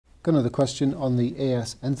Got another question on the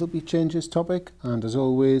AS enthalpy changes topic, and as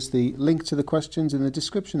always the link to the questions in the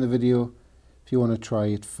description of the video if you want to try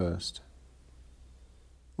it first.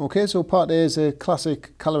 Okay, so part A is a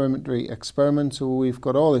classic calorimetry experiment. So we've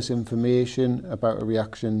got all this information about a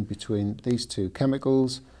reaction between these two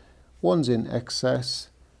chemicals. One's in excess,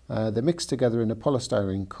 they're mixed together in a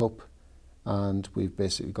polystyrene cup, and we've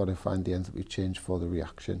basically got to find the enthalpy change for the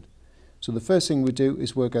reaction. So the first thing we do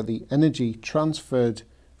is work out the energy transferred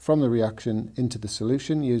from the reaction into the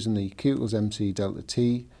solution using the Q equals mc delta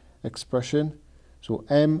T expression. So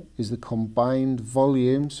M is the combined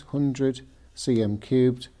volumes, 100 cm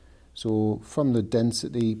cubed. So from the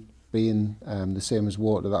density being the same as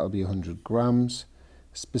water, that'll be 100 grams.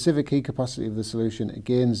 Specific heat capacity of the solution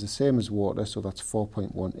again is the same as water, so that's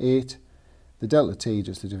 4.18. The delta T,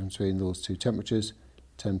 just the difference between those two temperatures,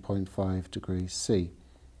 10.5 degrees C.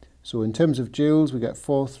 So in terms of joules, we get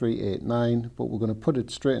 4,389, but we're going to put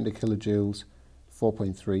it straight into kilojoules,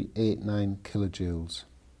 4.389 kilojoules.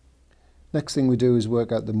 Next thing we do is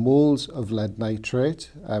work out the moles of lead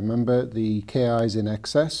nitrate. Remember, the Ki is in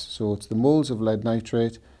excess, so it's the moles of lead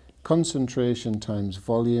nitrate, concentration times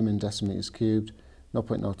volume in decimeters cubed,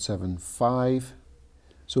 0.075.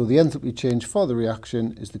 So the enthalpy change for the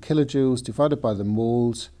reaction is the kilojoules divided by the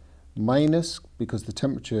moles minus, because the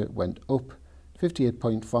temperature went up,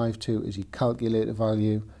 58.52 is your calculator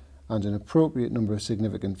value, and an appropriate number of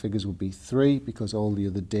significant figures would be 3 because all the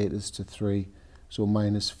other data is to 3, so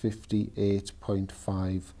minus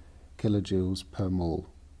 58.5 kilojoules per mole.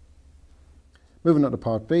 Moving on to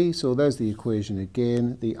part B, so there's the equation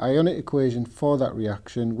again, the ionic equation for that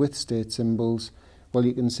reaction with state symbols. Well,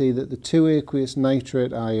 you can see that the two aqueous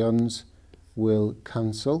nitrate ions will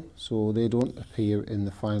cancel, so they don't appear in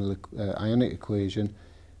the final ionic equation.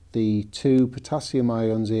 The two potassium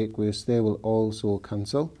ions aqueous, they will also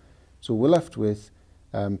cancel. So we're left with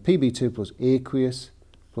Pb2 plus aqueous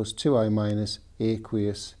plus 2I minus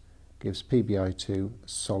aqueous gives PbI2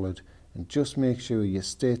 solid. And just make sure your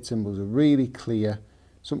state symbols are really clear.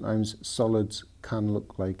 Sometimes solids can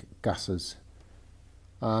look like gases.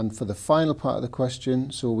 And for the final part of the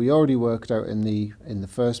question, so we already worked out in the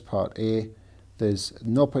first part A, there's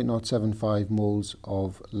 0.075 moles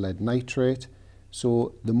of lead nitrate.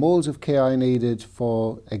 So the moles of Ki needed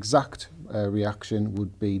for exact reaction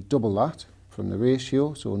would be double that from the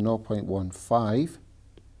ratio, so 0.15.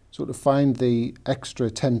 So to find the extra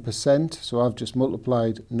 10%, so I've just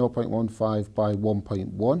multiplied 0.15 by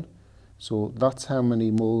 1.1. So that's how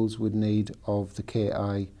many moles we'd need of the Ki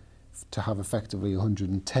to have effectively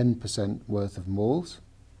 110% worth of moles.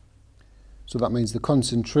 So that means the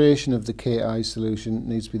concentration of the Ki solution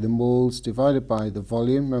needs to be the moles divided by the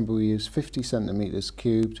volume. Remember, we use 50 centimeters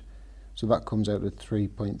cubed, so that comes out at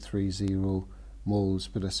 3.30 moles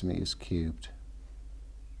per decimeters cubed.